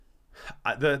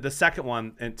The second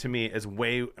one, and to me, is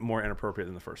way more inappropriate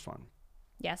than the first one.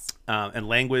 Yes. And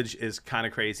language is kind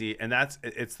of crazy, and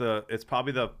it's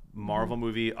probably the Marvel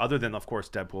movie, other than of course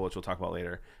Deadpool, which we'll talk about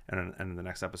later and in the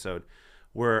next episode,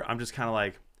 where I'm just kind of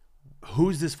like,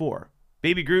 who's this for?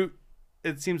 Baby Groot?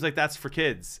 It seems like that's for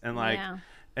kids, and like,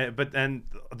 but then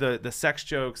the sex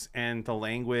jokes and the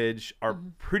language are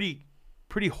pretty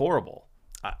horrible.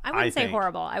 I wouldn't say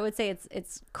horrible. I would say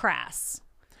it's crass.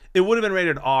 It would have been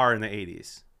rated R in the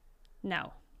 80s.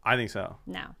 No. I think so.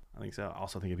 No. I think so. I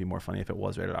also think it'd be more funny if it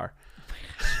was rated R.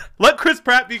 Let Chris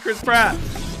Pratt be Chris Pratt.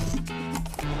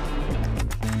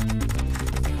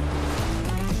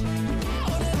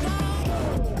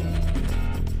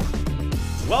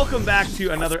 Welcome back to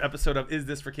another episode of Is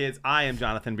This for Kids? I am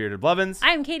Jonathan Bearded Blevins.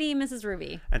 I am Katie, Mrs.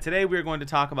 Ruby. And today we're going to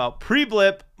talk about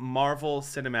pre-Blip Marvel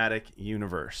Cinematic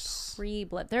Universe.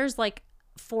 Pre-Blip. There's like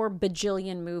 4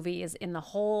 bajillion movies in the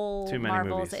whole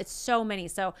Marvels. Movies. It's so many.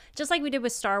 So just like we did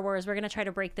with Star Wars, we're going to try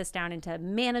to break this down into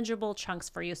manageable chunks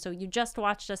for you. So you just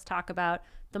watched us talk about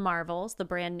the Marvels, the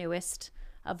brand newest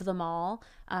of them all.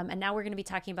 And now we're going to be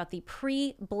talking about the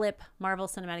pre-Blip Marvel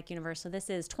Cinematic Universe. So this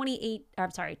is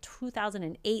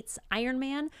 2008's Iron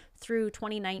Man through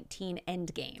 2019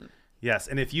 Endgame. Yes,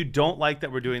 and if you don't like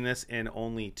that we're doing this in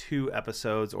only 2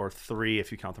 episodes, or 3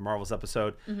 if you count the Marvels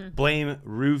episode, blame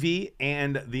Ruby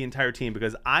and the entire team,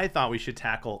 because I thought we should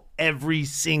tackle every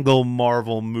single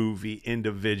Marvel movie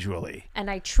individually. And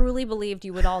I truly believed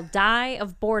you would all die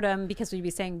of boredom because we'd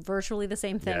be saying virtually the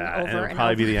same thing over and over. It'll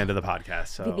probably be the end of the podcast.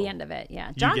 So be the end of it,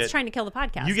 yeah. John's trying to kill the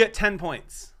podcast. You get 10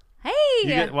 points.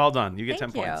 Hey! Well done. You get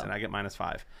 10 Thank points, you. and I get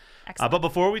 -5. Excellent. But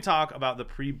before we talk about the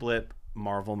pre-Blip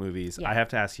Marvel movies, I have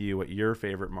to ask you what your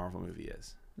favorite Marvel movie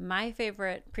is. My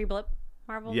favorite pre-Blip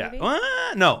Marvel movie?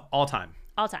 No, all time.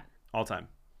 All time. All time.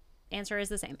 Answer is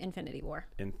the same. Infinity War.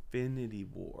 Infinity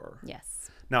War. Yes.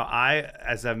 Now, I,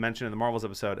 as I've mentioned in the Marvels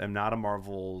episode, am not a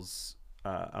Marvel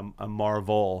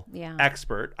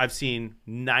expert. I've seen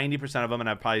 90% of them, and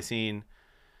I've probably seen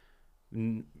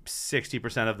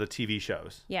 60% of the TV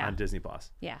shows on Disney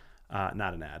Plus. Yeah.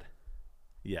 Not an ad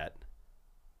yet,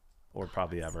 or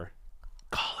probably ever.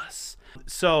 Call us.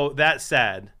 So that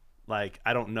said, like,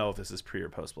 I don't know if this is pre or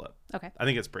post Blip. Okay. I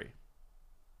think it's pre.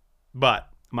 But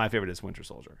my favorite is Winter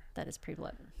Soldier. That is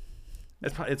pre-Blip.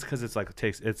 It's because it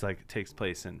takes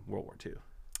place in World War II.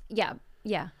 Yeah.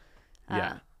 Yeah.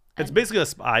 It's basically a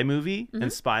spy movie,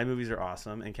 and spy movies are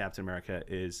awesome. And Captain America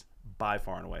is by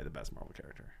far and away the best Marvel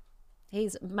character.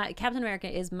 Captain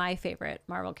America is my favorite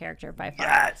Marvel character by far.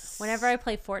 Yes. Whenever I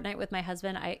play Fortnite with my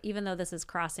husband, even though this is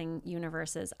crossing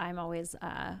universes, I'm always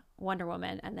Wonder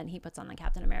Woman, and then he puts on the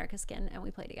Captain America skin, and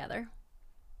we play together.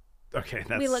 Okay,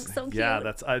 we look so cute. Yeah,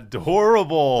 that's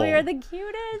adorable. We are the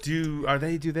cutest. Do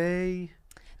they?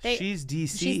 She's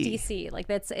DC. She's DC. Like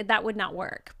that would not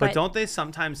work. But don't they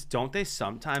sometimes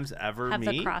ever have meet?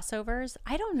 the crossovers?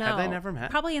 I don't know. Have they never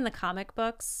met? Probably in the comic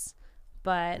books.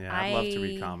 But yeah, I'd love to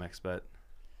read comics, but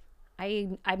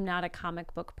I'm not a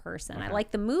comic book person. Okay. I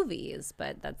like the movies,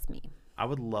 but that's me. I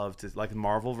would love to, like,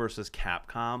 Marvel versus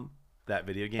Capcom. That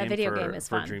video game is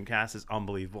for fun. Dreamcast is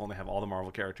unbelievable, and they have all the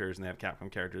Marvel characters, and they have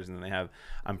Capcom characters, and then they have,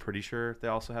 I'm pretty sure they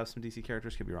also have some DC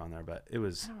characters. Could be wrong there, but it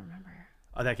was. I don't remember.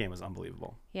 That game was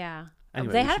unbelievable. Yeah,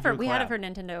 anyway, we had it for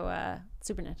Nintendo,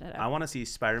 Super Nintendo. I want to see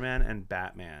Spider-Man and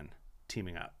Batman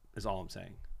teaming up. Is all I'm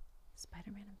saying.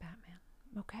 Spider-Man and Batman.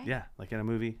 Okay. Yeah, like in a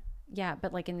movie. Yeah,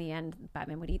 but like in the end,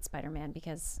 Batman would eat Spider-Man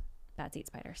because bats eat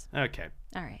spiders. Okay.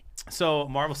 All right. So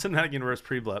Marvel Cinematic Universe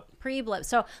pre-Blip. Pre-Blip.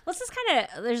 So let's just kind of,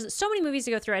 there's so many movies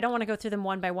to go through. I don't want to go through them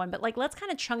one by one, but like let's kind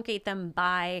of truncate them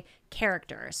by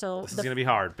character. So this is gonna be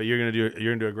hard, but you're gonna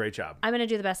do a great job. I'm gonna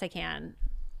do the best I can.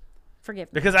 Forgive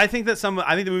me. Because I think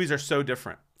the movies are so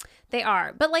different. They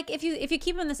are. But like if you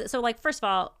keep them this, so like first of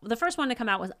all, the first one to come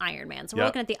out was Iron Man. So we're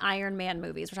looking at the Iron Man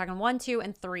movies. We're talking 1, 2,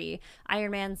 and 3.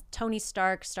 Iron Man's Tony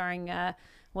Stark starring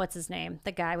what's his name?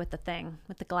 The guy with the thing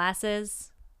with the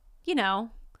glasses. You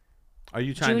know. Are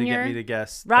you trying to get me to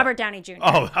guess? Robert Downey Jr.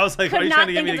 Oh, I was like, are you trying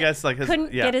to get me to guess? Like,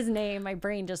 couldn't get his name. My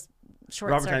brain just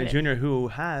short-circuited. Robert Downey Jr., who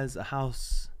has a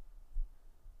house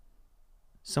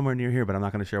somewhere near here, but I'm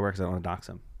not going to share where because I don't want to dox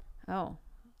him. Oh,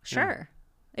 sure. Yeah.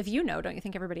 If you know, don't you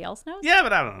think everybody else knows? Yeah,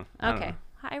 but I don't know. Okay.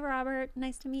 Hi, Robert.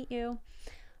 Nice to meet you.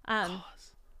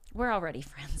 We're already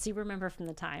friends. You remember from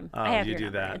the time. Oh, I have you your do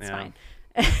number. that. It's yeah.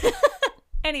 fine.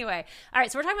 Anyway. All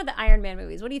right. So we're talking about the Iron Man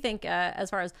movies. What do you think as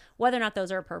far as whether or not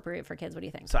those are appropriate for kids? What do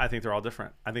you think? So I think they're all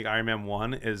different. I think Iron Man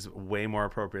 1 is way more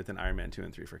appropriate than Iron Man 2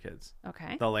 and 3 for kids.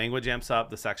 Okay. The language amps up.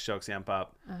 The sex jokes amp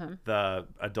up. The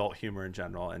adult humor in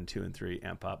general and 2 and 3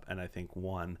 amp up. And I think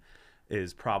 1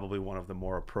 is probably one of the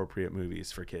more appropriate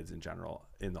movies for kids in general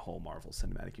in the whole Marvel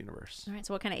Cinematic Universe. All right.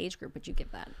 So what kind of age group would you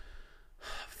give that?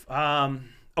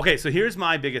 Okay, so here's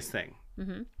my biggest thing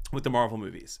with the Marvel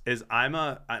movies is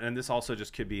and this also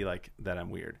just could be like that I'm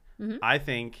weird. I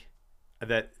think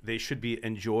that they should be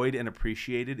enjoyed and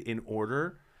appreciated in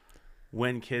order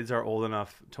when kids are old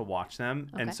enough to watch them.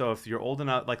 Okay. And so if you're old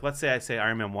enough, like let's say I say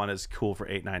Iron Man 1 is cool for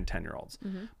 8, 9, 10-year-olds.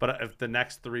 But if the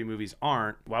next 3 movies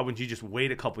aren't, why wouldn't you just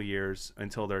wait a couple years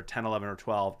until they're 10, 11, or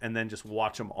 12 and then just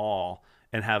watch them all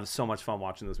and have so much fun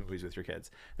watching those movies with your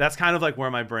kids? That's kind of like where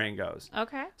my brain goes.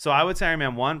 Okay. So I would say Iron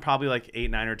Man 1, probably like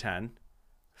 8, 9, or 10.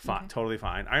 Fine, totally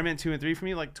fine. Iron Man 2 and 3 for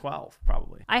me, like 12,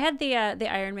 probably. I had the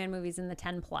Iron Man movies in the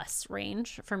 10 plus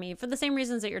range for me for the same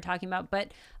reasons that you're talking about,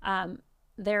 but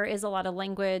there is a lot of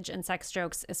language and sex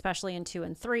jokes, especially in 2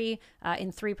 and 3.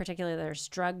 In 3 particularly, there's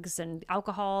drugs and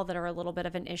alcohol that are a little bit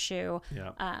of an issue.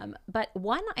 Yeah. But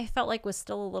 1 I felt like was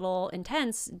still a little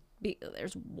intense.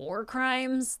 There's war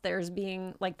crimes. There's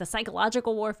being like the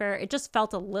psychological warfare. It just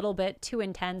felt a little bit too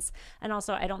intense. And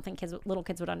also, I don't think little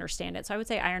kids would understand it. So I would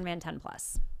say Iron Man 10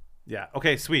 plus. Yeah.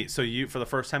 Okay, sweet. So you, for the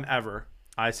first time ever,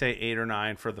 I say 8 or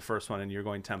 9 for the first one, and you're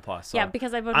going 10 plus. So yeah,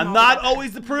 because I'm not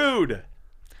always the prude.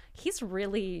 He's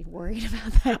really worried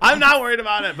about that. I'm not worried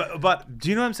about it, but do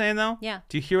you know what I'm saying though? Yeah.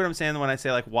 Do you hear what I'm saying when I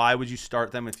say like, why would you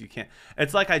start them if you can't?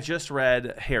 It's like I just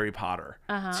read Harry Potter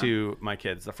to my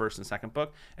kids, the first and second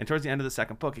book, and towards the end of the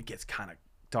second book, it gets kind of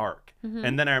dark,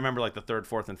 and then I remember like the third,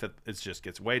 fourth, and fifth, it just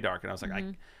gets way dark, and I was like,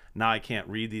 now I can't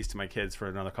read these to my kids for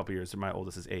another couple years. My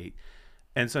oldest is 8,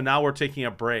 and so now we're taking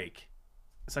a break.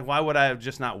 It's like, why would I have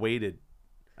just not waited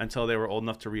until they were old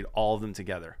enough to read all of them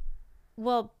together?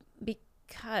 Well,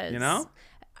 because, you know,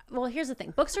 well, here's the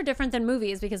thing. Books are different than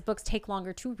movies because books take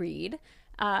longer to read.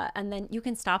 And then you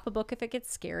can stop a book if it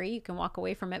gets scary. You can walk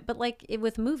away from it. But like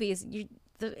with movies,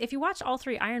 if you watch all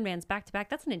 3 Iron Mans back to back,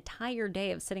 that's an entire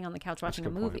day of sitting on the couch watching a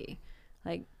movie.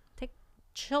 Like,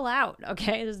 chill out,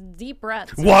 okay? Just deep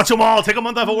breaths. Watch them all. Take a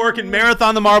month off of work and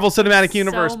marathon the Marvel Cinematic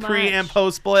Universe pre and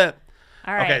post Blip.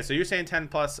 All right. Okay, so you're saying 10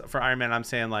 plus for Iron Man. I'm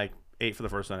saying like 8 for the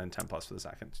first one and 10 plus for the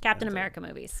second. Captain America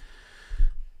movies.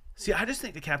 See, I just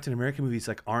think the Captain America movies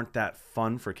like aren't that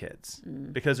fun for kids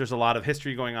because there's a lot of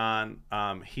history going on.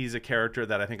 He's a character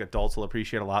that I think adults will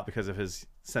appreciate a lot because of his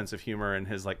sense of humor and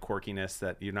his like quirkiness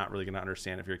that you're not really going to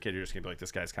understand. If you're a kid, you're just going to be like,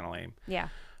 this guy's kind of lame. Yeah.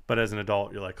 But as an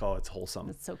adult, you're like, oh, it's wholesome.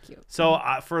 It's so cute. So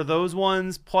for those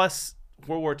ones, plus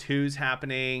World War II's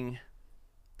happening,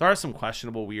 there are some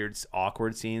questionable, weird,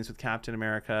 awkward scenes with Captain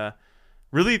America.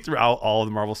 Really, throughout all of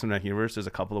the Marvel Cinematic Universe, there's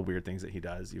a couple of weird things that he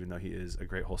does, even though he is a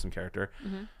great, wholesome character.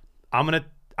 I'm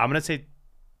gonna say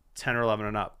 10 or 11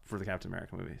 and up for the Captain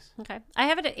America movies. Okay, I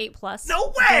have it at 8 plus.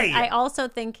 No way. I also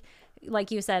think, like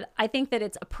you said, I think that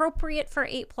it's appropriate for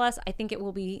 8 plus. I think it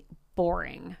will be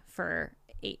boring for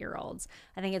 8-year-olds.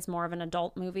 I think it's more of an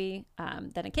adult movie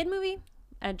than a kid movie,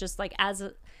 and just like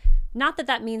not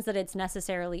that means that it's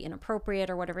necessarily inappropriate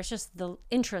or whatever. It's just the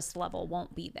interest level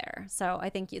won't be there. So I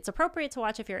think it's appropriate to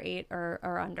watch if you're 8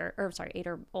 or under, or sorry, 8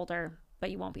 or older, but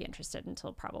you won't be interested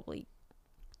until probably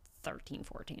 13,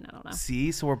 14. I don't know.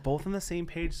 See, so we're both on the same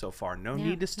page so far. No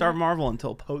need to start Marvel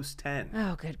until post 10.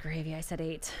 Oh, good gravy. I said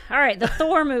 8. All right, the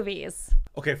Thor movies.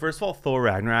 Okay, first of all, Thor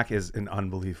Ragnarok is an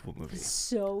unbelievable movie.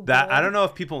 So good. That I don't know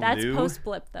if people That's knew. post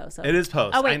Blip though. So it is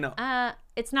post. Oh wait, I know.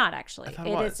 It's not actually. I thought it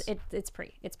was. It's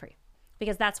pre. It's pre,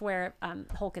 because that's where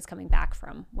Hulk is coming back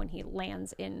from when he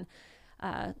lands in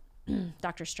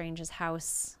Doctor Strange's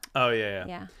house. Oh yeah.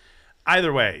 Yeah.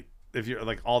 Either way, if you're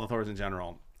like all the Thors in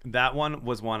general, that one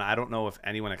was one I don't know if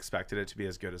anyone expected it to be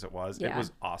as good as it was. Yeah. It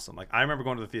was awesome. Like I remember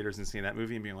going to the theaters and seeing that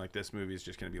movie and being like, this movie is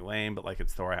just going to be lame, but like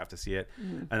it's Thor, I have to see it.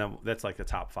 And then that's like the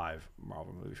top 5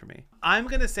 Marvel movie for me. I'm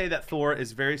going to say that Thor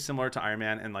is very similar to Iron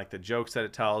Man and like the jokes that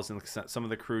it tells and some of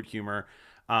the crude humor.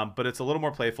 But it's a little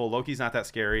more playful. Loki's not that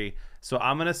scary. So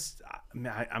I'm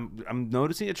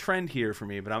noticing a trend here for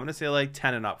me, but I'm going to say like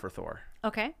 10 and up for Thor.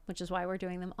 Okay, which is why we're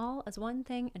doing them all as one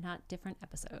thing and not different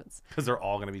episodes. Because they're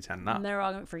all going to be 10 and up. And they're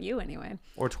all for you anyway.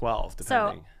 Or 12,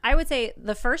 depending. So I would say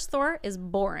the first Thor is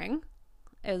boring.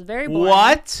 It was very boring.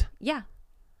 What? Yeah.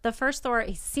 The first Thor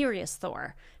is serious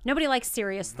Thor. Nobody likes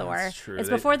serious Thor. That's true. It's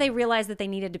before they realized that they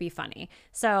needed to be funny.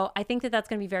 So I think that that's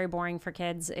going to be very boring for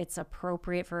kids. It's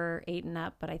appropriate for 8 and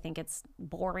up, but I think it's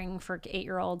boring for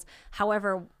 8-year-olds.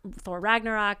 However, Thor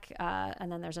Ragnarok,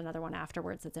 and then there's another one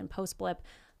afterwards that's in post Blip.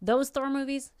 Those Thor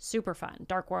movies, super fun.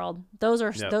 Dark World, those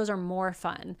are more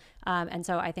fun. And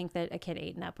so I think that a kid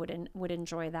 8 and up would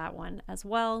enjoy that one as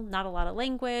well. Not a lot of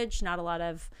language, not a lot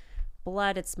of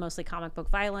blood. It's mostly comic book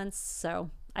violence. So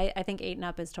I think 8 and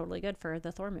up is totally good for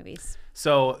the Thor movies.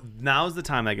 So now's the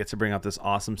time I get to bring up this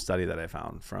awesome study that I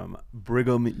found from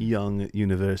Brigham Young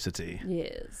University.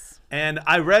 Yes. And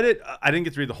I read it. I didn't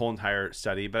get to read the whole entire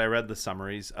study, but I read the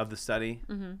summaries of the study.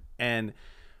 Mm-hmm. And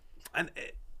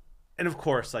of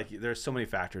course, like, there's so many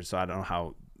factors, so I don't know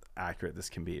how accurate this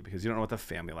can be, because you don't know what the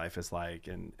family life is like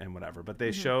and whatever. But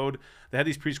they showed, they had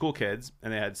these preschool kids,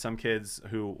 and they had some kids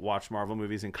who watched Marvel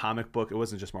movies and comic book. It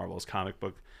wasn't just Marvel, it was comic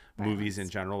book movies in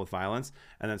general with violence,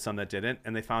 and then some that didn't.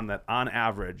 And they found that on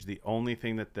average, the only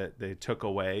thing that they took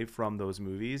away from those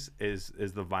movies is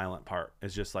the violent part.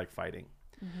 It's just like fighting.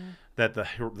 Mm-hmm. That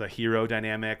the hero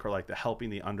dynamic, or like the helping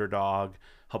the underdog,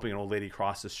 helping an old lady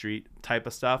cross the street type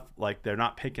of stuff, like, they're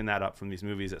not picking that up from these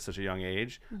movies at such a young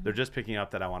age. Mm-hmm. They're just picking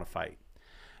up that I want to fight.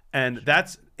 And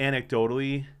that's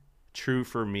anecdotally true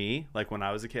for me. Like, when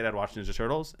I was a kid, I'd watch Ninja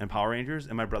Turtles and Power Rangers,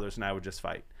 and my brothers and I would just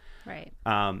fight. Right.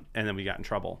 And then we got in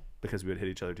trouble because we would hit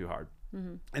each other too hard.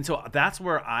 Mm-hmm. And so that's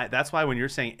why when you're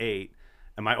saying 8,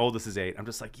 and my oldest is 8, I'm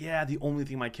just like, yeah, the only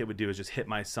thing my kid would do is just hit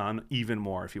my son even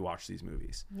more if he watched these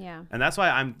movies. Yeah. And that's why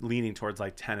I'm leaning towards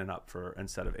like 10 and up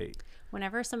instead of 8.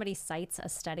 Whenever somebody cites a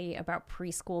study about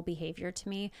preschool behavior to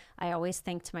me, I always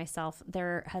think to myself,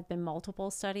 there have been multiple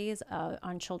studies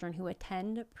on children who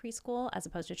attend preschool as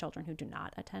opposed to children who do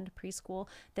not attend preschool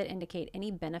that indicate any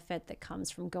benefit that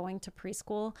comes from going to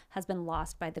preschool has been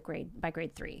lost by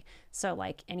grade 3. So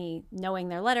like any knowing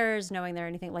their letters, knowing their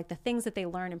anything, like the things that they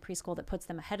learn in preschool that puts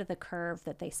them ahead of the curve,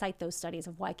 that they cite those studies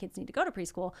of why kids need to go to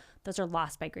preschool, those are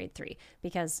lost by grade 3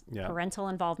 because parental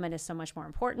involvement is so much more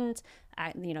important.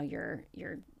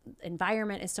 Your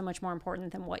environment is so much more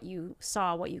important than what you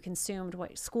saw, what you consumed,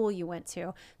 what school you went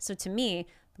to. So to me,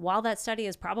 while that study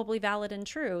is probably valid and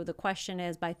true, the question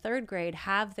is, by 3rd grade,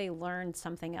 have they learned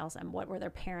something else, and what were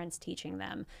their parents teaching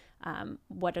them?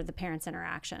 What are the parents'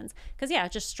 interactions? Because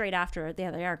just straight after, they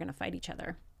are going to fight each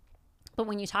other. But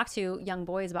when you talk to young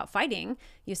boys about fighting,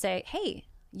 you say, hey,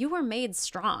 you were made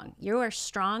strong. You are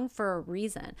strong for a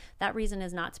reason. That reason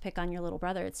is not to pick on your little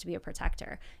brother. It's to be a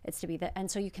protector. It's to be that. And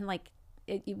so you can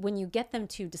when you get them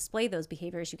to display those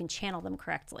behaviors, you can channel them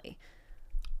correctly.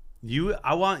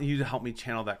 I want you to help me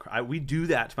channel that. We do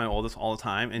that to my oldest all the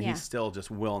time, and he still just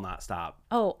will not stop.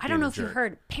 Oh, I don't know if you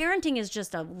heard. Parenting is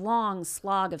just a long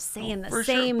slog of saying the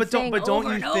same But thing don't over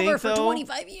you and think, over for though,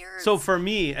 25 years. So for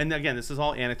me, and again, this is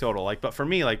all anecdotal, but for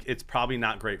me, it's probably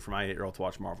not great for my 8-year-old to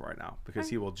watch Marvel right now, because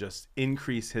he will just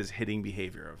increase his hitting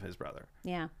behavior of his brother.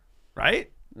 Yeah.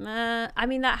 Right? I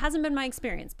mean, that hasn't been my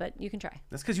experience, but you can try.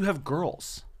 That's because you have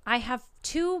girls. I have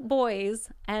 2 boys,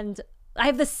 and I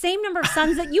have the same number of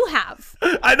sons that you have.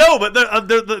 I know, but they're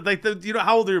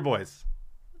how old are your boys?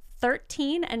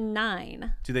 13 and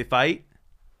 9. Do they fight?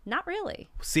 Not really.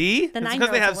 See? It's because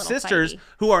they have sisters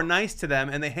who are nice to them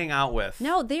and they hang out with.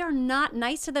 No, they are not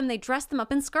nice to them. They dress them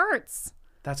up in skirts.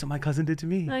 That's what my cousin did to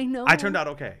me. I know. I turned out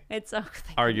okay. It's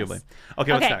arguably.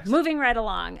 Okay, what's next? Moving right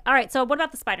along. All right, so what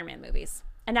about the Spider-Man movies?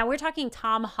 And now we're talking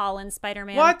Tom Holland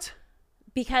Spider-Man. What?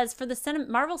 Because for the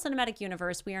Marvel Cinematic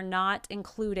Universe, we are not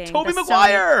including Tobey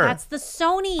Maguire. That's the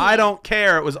Sony. I don't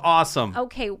care. It was awesome.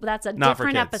 Okay, that's a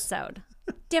different episode.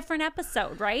 Different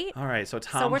episode, right? All right, so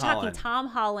we're talking Tom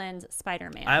Holland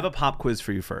Spider-Man. I have a pop quiz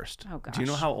for you first. Oh, gosh. Do you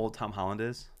know how old Tom Holland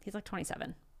is? He's like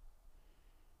 27.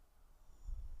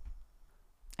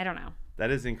 I don't know.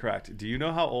 That is incorrect. Do you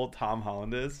know how old Tom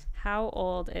Holland is? How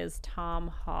old is Tom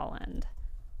Holland?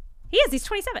 He's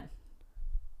 27.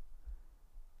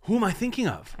 Who am I thinking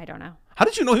of? I don't know. How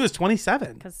did you know he was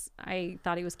 27? Because I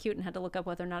thought he was cute and had to look up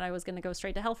whether or not I was going to go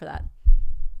straight to hell for that.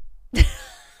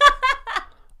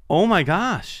 Oh my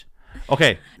gosh.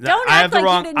 Okay. I have the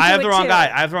wrong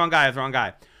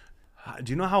guy.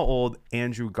 Do you know how old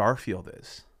Andrew Garfield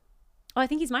is? Oh, I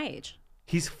think he's my age.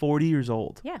 He's 40 years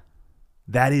old. Yeah.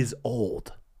 That is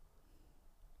old.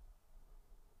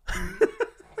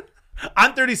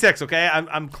 I'm 36, okay?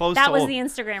 I'm close to old. That was old. the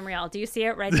Instagram reel. Do you see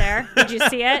it right there? Did you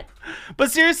see it?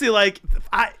 But seriously,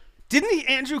 didn't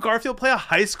Andrew Garfield play a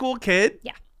high school kid?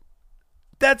 Yeah.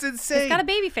 That's insane. He's got a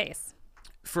baby face.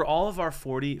 For all of our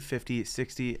 40, 50,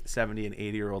 60, 70, and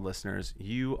 80-year-old listeners,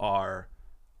 you are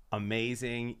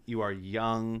amazing. You are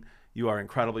young. You are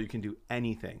incredible. You can do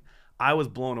anything. I was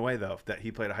blown away, though, that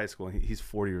he played at high school, and he's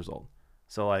 40 years old.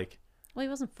 So, well, he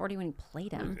wasn't 40 when he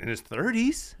played him. In his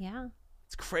 30s? Yeah.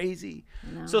 It's crazy.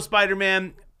 So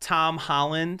Spider-Man, Tom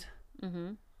Holland.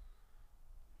 Mm-hmm.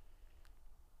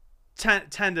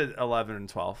 10 to 11 and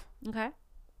 12. Okay.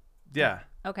 Yeah.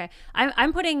 Okay.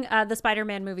 I'm putting the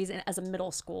Spider-Man movies in as a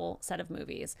middle school set of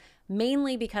movies,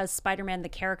 mainly because Spider-Man, the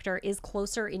character, is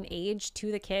closer in age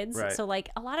to the kids. Right. So, like,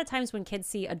 a lot of times when kids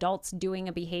see adults doing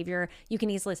a behavior, you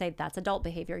can easily say that's adult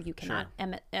behavior. You cannot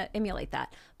emulate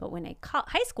that. But when a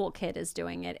high school kid is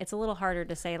doing it, it's a little harder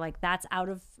to say, like, that's out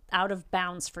of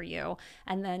bounds for you.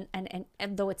 And then,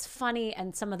 and though it's funny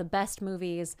and some of the best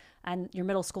movies, and your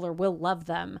middle schooler will love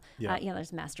them,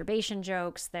 there's masturbation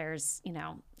jokes, there's,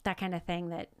 that kind of thing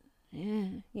that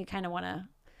you kind of want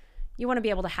to be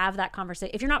able to have that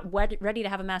conversation. If you're not ready to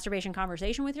have a masturbation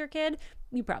conversation with your kid,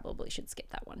 you probably should skip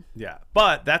that one. Yeah,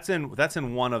 but that's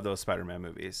in one of those Spider-Man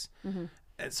movies. Mm-hmm.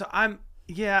 So I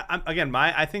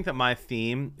think that my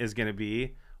theme is going to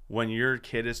be when your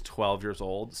kid is 12 years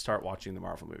old, start watching the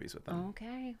Marvel movies with them.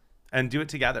 Okay. And do it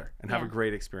together and have a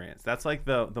great experience. That's like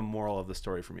the moral of the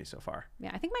story for me so far.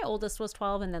 Yeah, I think my oldest was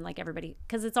 12, and then like everybody,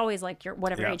 because it's always like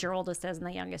whatever age your oldest is, and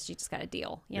the youngest, you just got to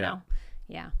deal, you know?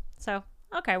 Yeah. So,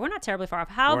 okay, we're not terribly far off.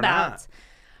 How about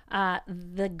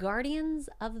the Guardians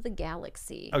of the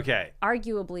Galaxy? Okay.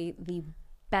 Arguably the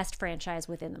best franchise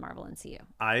within the Marvel MCU.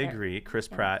 I agree. Chris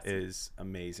Pratt is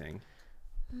amazing.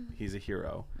 He's a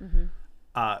hero.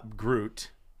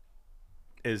 Groot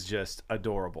is just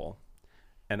adorable.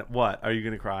 And what? Are you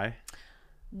going to cry?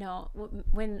 No.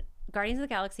 When Guardians of the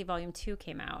Galaxy Volume 2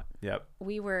 came out,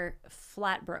 we were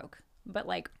flat broke. But,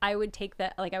 like, I would take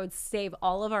that, like, I would save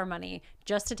all of our money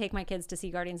just to take my kids to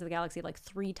see Guardians of the Galaxy, like,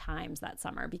 3 times that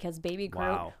summer because Baby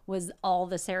Groot was all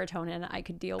the serotonin I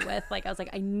could deal with. Like, I was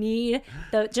like, I need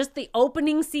just the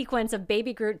opening sequence of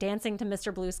Baby Groot dancing to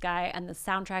Mr. Blue Sky, and the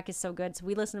soundtrack is so good. So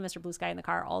we listen to Mr. Blue Sky in the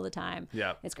car all the time.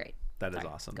 Yeah. It's great. That is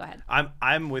awesome. Go ahead.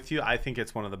 I'm with you. I think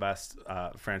it's one of the best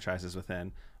franchises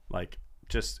within. Like,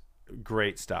 just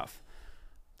great stuff.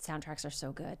 Soundtracks are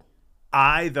so good.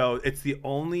 It's the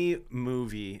only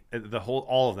movie,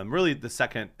 all of them, really the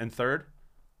second and third.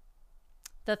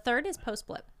 The third is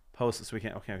post-Blip. So we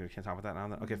can't talk about that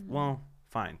now. Okay, well,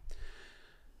 fine.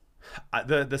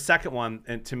 The second one,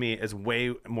 and to me, is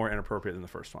way more inappropriate than the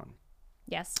first one.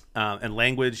 Yes. And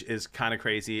language is kind of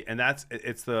crazy, and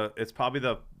it's probably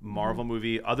the Marvel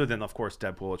movie, other than of course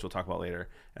Deadpool, which we'll talk about later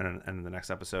and in the next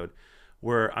episode,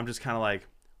 where I'm just kind of like,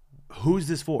 who's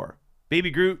this for? Baby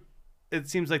Groot. It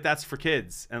seems like that's for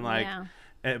kids, and like,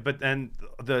 but then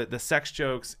the sex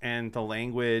jokes and the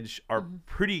language are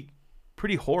pretty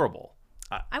horrible.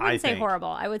 I wouldn't say horrible.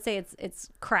 I would say it's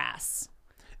crass.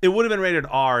 It would have been rated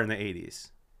R in the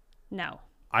 80s. No.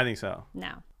 I think so.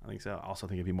 No. I think so. I also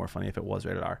think it'd be more funny if it was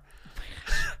rated R.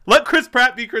 Let Chris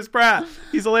Pratt be Chris Pratt.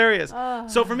 He's hilarious.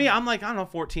 So for me, I'm like, I don't know,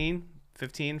 14,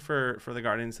 15 for the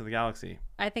Guardians of the Galaxy.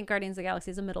 I think Guardians of the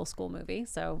Galaxy is a middle school movie,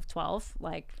 so 12,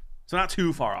 like. So not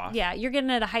too far off. Yeah, you're getting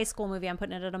it at a high school movie. I'm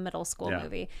putting it at a middle school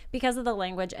movie because of the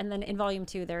language. And then in Volume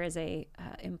 2, there is a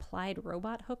implied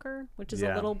robot hooker, which is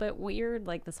a little bit weird.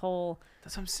 Like this whole.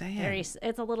 That's what I'm saying.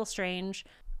 It's a little strange.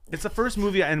 It's the first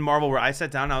movie in Marvel where I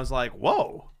sat down and I was like,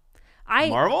 whoa.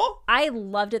 Marvel? I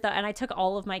loved it though, and I took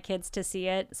all of my kids to see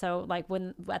it. So like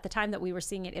at the time that we were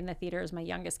seeing it in the theaters, my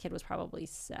youngest kid was probably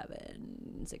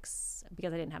 7, 6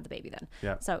 because I didn't have the baby then.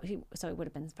 Yeah. So he would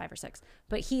have been 5 or 6.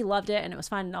 But he loved it, and it was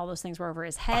fun, and all those things were over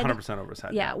his head. 100% over his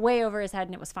head. Yeah, way over his head,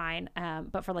 and it was fine.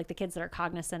 But for like the kids that are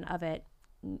cognizant of it,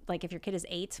 like if your kid is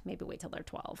 8, maybe wait till they're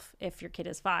 12. If your kid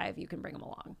is 5, you can bring them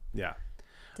along. Yeah.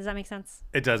 Does that make sense?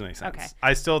 It does make sense. Okay.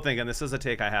 I still think, and this is a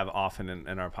take I have often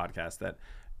in our podcast, that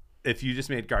if you just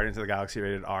made Guardians of the Galaxy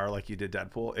rated R like you did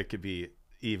Deadpool, it could be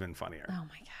even funnier. Oh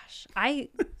my gosh.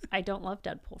 I don't love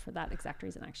Deadpool for that exact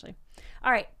reason, actually.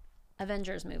 All right.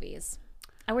 Avengers movies.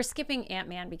 And we're skipping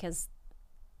Ant-Man because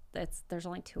there's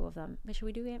only 2 of them. But should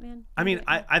we do Ant-Man? I mean,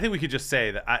 I think we could just say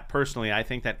that I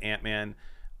think that Ant-Man,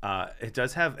 it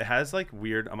has like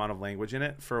weird amount of language in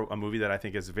it for a movie that I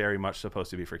think is very much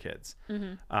supposed to be for kids.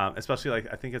 Especially like,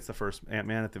 I think it's the first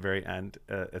Ant-Man at the very end.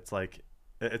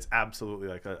 It's absolutely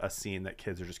like a scene that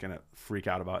kids are just gonna freak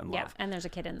out about and love. Yeah, and there's a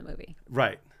kid in the movie.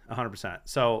 Right, 100%.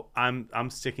 So I'm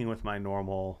sticking with my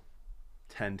normal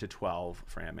 10 to 12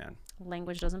 for Ant-Man.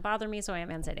 Language doesn't bother me, so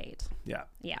Ant-Man's at 8. Yeah.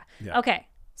 Okay,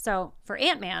 so for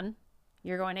Ant-Man,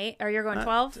 you're going 8 or you're going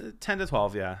 12? 10 to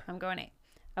 12, yeah. I'm going 8.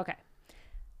 Okay.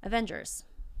 Avengers.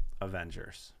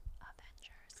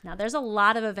 Now, there's a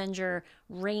lot of Avenger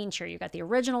range here. You've got the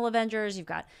original Avengers. You've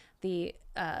got the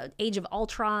Age of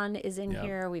Ultron is in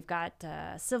here. We've got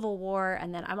Civil War.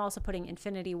 And then I'm also putting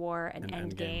Infinity War and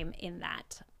Endgame in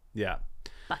that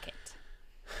bucket.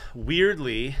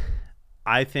 Weirdly,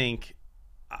 I think,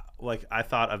 I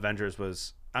thought Avengers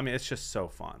was, I mean, it's just so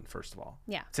fun, first of all.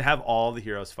 Yeah. To have all the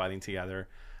heroes fighting together.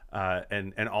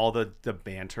 and all the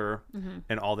banter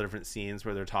and all the different scenes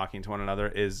where they're talking to one another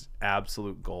is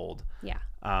absolute gold. Yeah.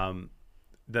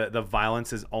 The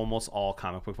violence is almost all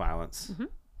comic book violence.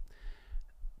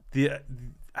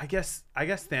 I guess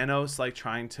Thanos like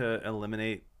trying to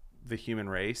eliminate the human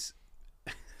race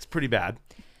is pretty bad.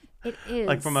 It is,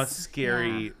 like from a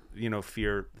scary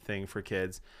fear thing for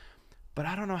kids, but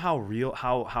I don't know how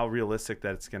realistic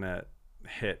that it's gonna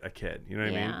hit a kid. You know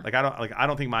what I mean? Like I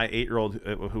don't think my 8-year-old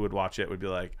who would watch it would be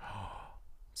like, oh,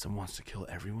 someone wants to kill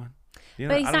everyone.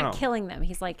 But he's not killing them.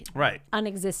 He's like right,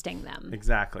 unexisting them.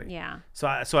 Exactly. Yeah. So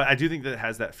I do think that it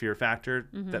has that fear factor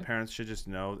that parents should just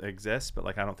know exists, but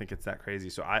like I don't think it's that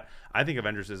crazy. So I think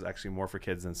Avengers is actually more for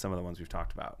kids than some of the ones we've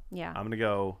talked about. Yeah. I'm gonna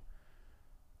go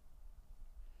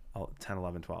 10,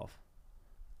 11, 12.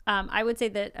 I would say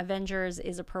that Avengers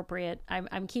is appropriate.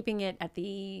 I'm keeping it at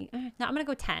the no, I'm gonna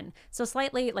go 10. So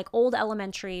slightly like old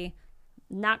elementary,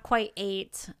 not quite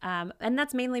 8, and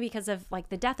that's mainly because of like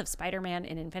the death of Spider-Man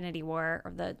in Infinity War,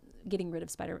 or the getting rid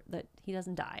of that he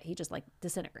doesn't die, he just like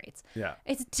disintegrates. Yeah,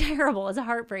 it's terrible, it's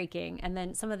heartbreaking. And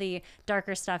then some of the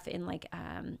darker stuff in like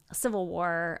Civil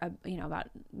War, about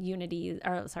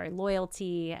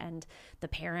loyalty and the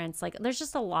parents, like there's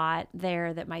just a lot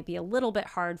there that might be a little bit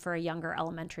hard for a younger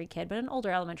elementary kid, but an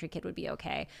older elementary kid would be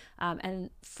okay.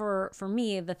 And for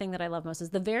me, the thing that I love most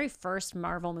is the very first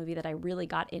Marvel movie that I really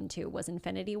got into was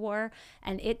Infinity War,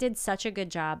 and it did such a good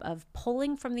job of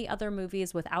pulling from the other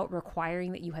movies without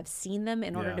requiring that you have seen them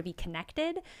in order to be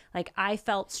connected. Like I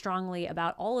felt strongly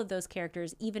about all of those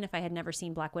characters even if I had never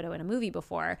seen Black Widow in a movie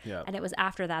before. And it was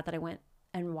after that I went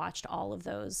and watched all of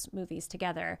those movies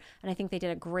together, and I think they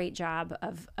did a great job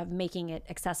of making it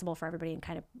accessible for everybody and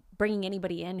kind of bringing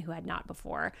anybody in who had not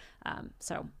before.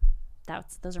 So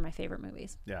those are my favorite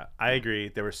movies. Yeah, I agree.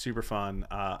 They were super fun.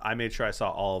 I made sure I saw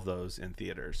all of those in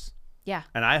theaters. Yeah.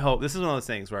 And I hope this is one of those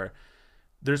things where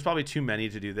there's probably too many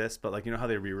to do this, but like, how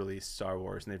they re-released Star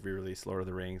Wars and they've re-released Lord of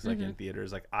the Rings, like in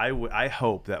theaters. Like I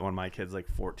hope that when my kid's like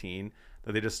 14,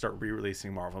 that they just start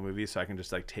re-releasing Marvel movies so I can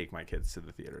just like take my kids to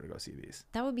the theater to go see these.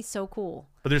 That would be so cool.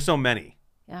 But there's so many.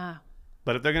 Yeah.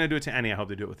 But if they're going to do it to any, I hope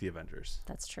they do it with the Avengers.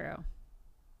 That's true.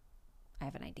 I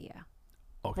have an idea.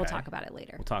 Okay. We'll talk about it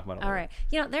later. We'll talk about it All later.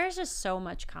 right. There's just so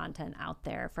much content out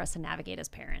there for us to navigate as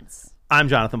parents. I'm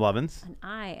Jonathan Blevins. And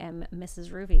I am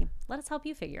Mrs. Ruby. Let us help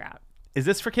you figure out. Is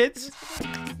this for kids?